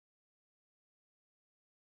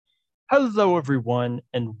Hello, everyone,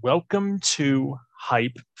 and welcome to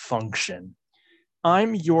Hype Function.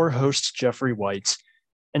 I'm your host, Jeffrey White,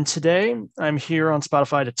 and today I'm here on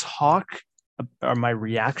Spotify to talk about my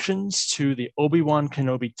reactions to the Obi-Wan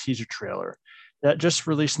Kenobi teaser trailer that just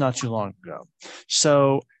released not too long ago.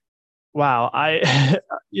 So, wow,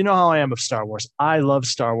 you know how I am with Star Wars. I love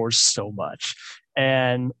Star Wars so much.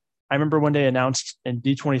 And I remember when they announced in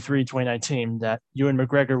D23 2019 that Ewan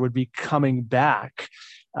McGregor would be coming back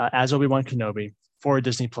as Obi-Wan Kenobi for a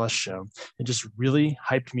Disney Plus show. It just really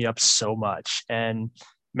hyped me up so much. And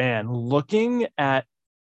man, looking at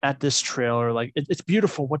this trailer, like it's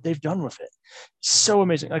beautiful what they've done with it. So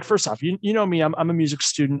amazing. Like first off, you know me, I'm a music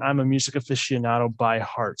student, I'm a music aficionado by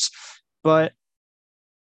heart. But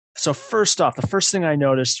so first off, the first thing I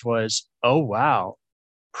noticed was, oh wow,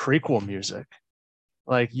 prequel music.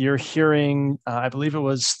 Like you're hearing, I believe it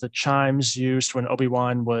was the chimes used when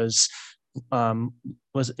Obi-Wan um,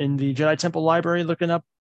 was in the Jedi Temple library looking up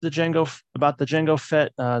the Jango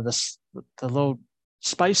Fett, the little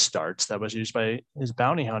spice darts that was used by his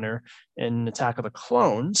bounty hunter in Attack of the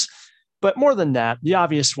Clones. But more than that, the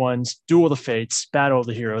obvious ones, Duel of the Fates, Battle of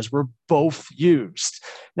the Heroes, were both used.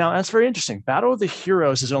 Now, that's very interesting. Battle of the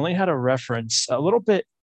Heroes has only had a reference a little bit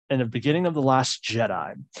in the beginning of The Last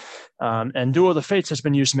Jedi. And Duel of the Fates has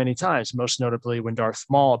been used many times, most notably when Darth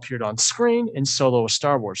Maul appeared on screen in Solo: A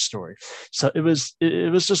Star Wars Story. So it was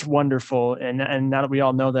just wonderful. And now that we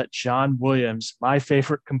all know that John Williams, my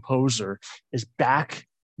favorite composer, is back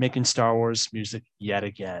making Star Wars music yet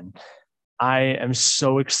again. I am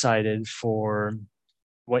so excited for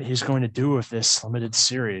what he's going to do with this limited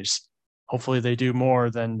series. Hopefully, they do more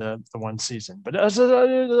than the one season, but that's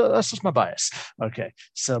just my bias. Okay,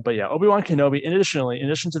 so but yeah, Obi-Wan Kenobi. In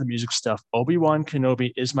addition to the music stuff, Obi-Wan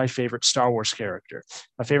Kenobi is my favorite Star Wars character.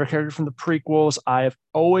 My favorite character from the prequels. I have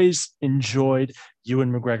always enjoyed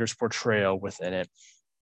Ewan McGregor's portrayal within it.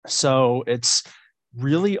 So it's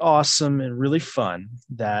really awesome and really fun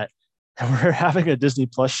that we're having a Disney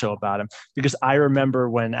Plus show about him because I remember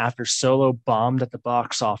when after Solo bombed at the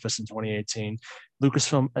box office in 2018,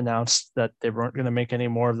 Lucasfilm announced that they weren't going to make any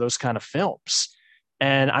more of those kind of films.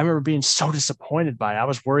 And I remember being so disappointed by it. I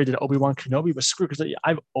was worried that Obi-Wan Kenobi was screwed because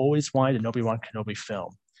I've always wanted an Obi-Wan Kenobi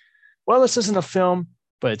film. Well, this isn't a film,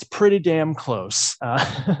 but it's pretty damn close.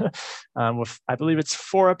 With I believe it's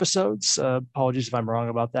 4 episodes. Apologies if I'm wrong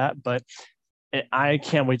about that, but I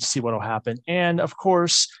can't wait to see what will happen. And of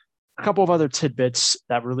course, a couple of other tidbits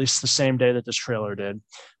that released the same day that this trailer did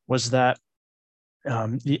was that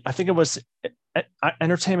I think it was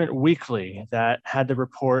Entertainment Weekly that had the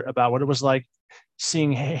report about what it was like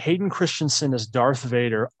seeing Hayden Christensen as Darth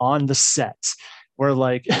Vader on the set. Where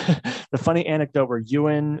like the funny anecdote where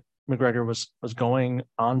Ewan McGregor was going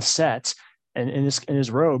on set and in his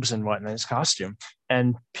robes and whatnot, his costume,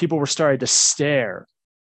 and people were starting to stare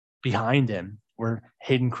behind him where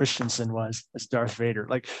Hayden Christensen was as Darth Vader.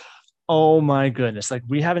 Like, oh my goodness. Like,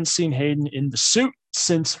 we haven't seen Hayden in the suit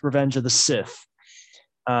since Revenge of the Sith.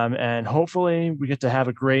 And hopefully we get to have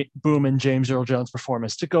a great Boom and James Earl Jones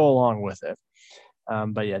performance to go along with it.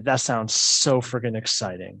 But yeah, that sounds so friggin'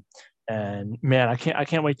 exciting. And man, I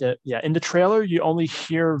can't wait to yeah. In the trailer, you only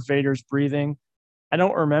hear Vader's breathing. I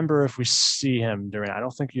don't remember if we see him during. I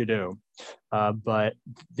don't think you do. But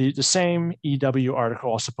the same EW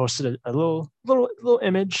article also posted a little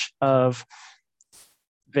image of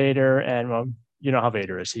Vader, and well, you know how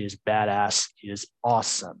Vader is. He is badass. He is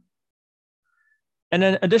awesome. And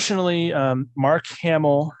then additionally, Mark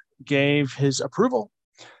Hamill gave his approval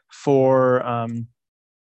for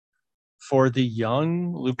for the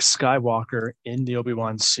young Luke Skywalker in the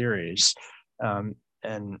Obi-Wan series.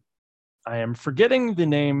 And I am forgetting the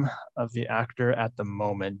name of the actor at the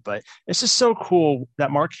moment, but it's just so cool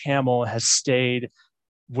that Mark Hamill has stayed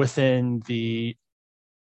within the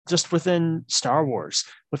just within Star Wars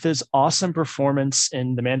with his awesome performance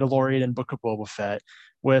in The Mandalorian and Book of Boba Fett,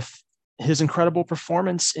 with his incredible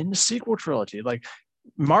performance in the sequel trilogy. Like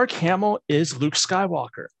Mark Hamill is Luke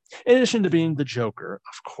Skywalker, in addition to being the Joker,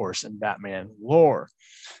 of course, in Batman lore.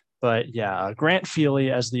 But yeah, Grant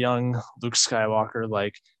Feely as the young Luke Skywalker,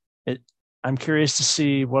 like it. I'm curious to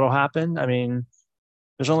see what'll happen. I mean,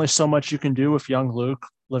 there's only so much you can do with young Luke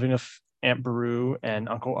living with Aunt Beru and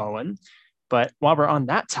Uncle Owen. But while we're on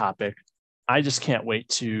that topic, I just can't wait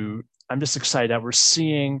to. I'm just excited that we're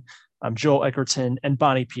seeing Joel Edgerton and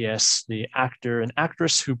Bonnie P.S., the actor and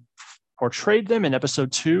actress who portrayed them in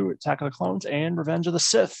Episode 2, Attack of the Clones, and Revenge of the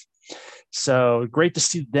Sith. So great to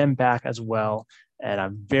see them back as well. And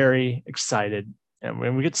I'm very excited. And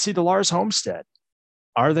when we get to see the Lars Homestead,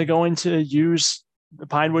 are they going to use the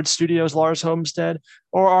Pinewood Studios Lars Homestead,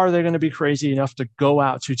 or are they going to be crazy enough to go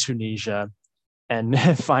out to Tunisia and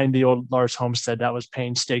find the old Lars Homestead that was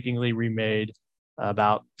painstakingly remade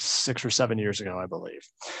about 6 or 7 years ago, I believe.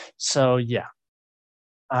 So yeah.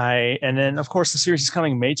 And then of course the series is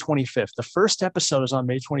coming May 25th. The first episode is on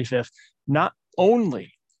May 25th. Not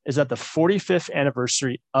only is that the 45th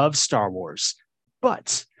anniversary of Star Wars,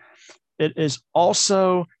 but it is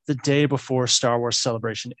also the day before Star Wars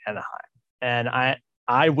Celebration Anaheim. And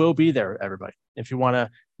I will be there, everybody. If you want to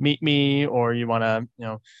meet me or you want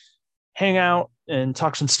to, hang out and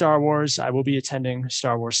talk some Star Wars, I will be attending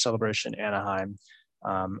Star Wars Celebration Anaheim.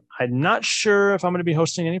 I'm not sure if I'm going to be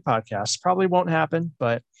hosting any podcasts. Probably won't happen,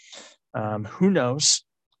 but who knows?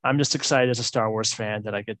 I'm just excited as a Star Wars fan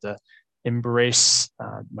that I get to embrace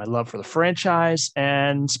my love for the franchise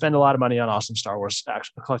and spend a lot of money on awesome Star Wars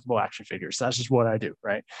collectible action figures. That's just what I do,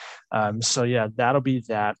 right? So yeah, that'll be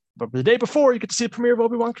that. But the day before, you get to see the premiere of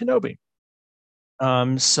Obi-Wan Kenobi.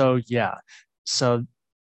 So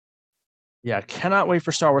yeah, cannot wait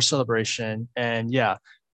for Star Wars Celebration. And yeah,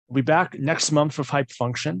 we'll be back next month with Hype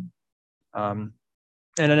Function. And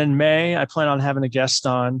then in May, I plan on having a guest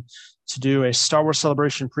on to do a Star Wars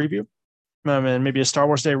Celebration preview, and maybe a Star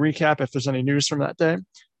Wars Day recap if there's any news from that day,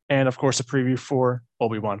 and of course a preview for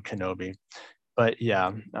Obi-Wan Kenobi. But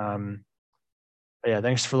yeah,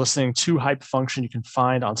 thanks for listening to Hype Function. You can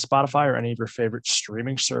find on Spotify or any of your favorite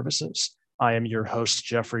streaming services. I am your host,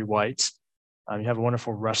 Jeffrey White. You have a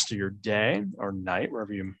wonderful rest of your day or night,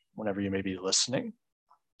 whenever you may be listening.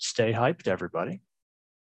 Stay hyped, everybody.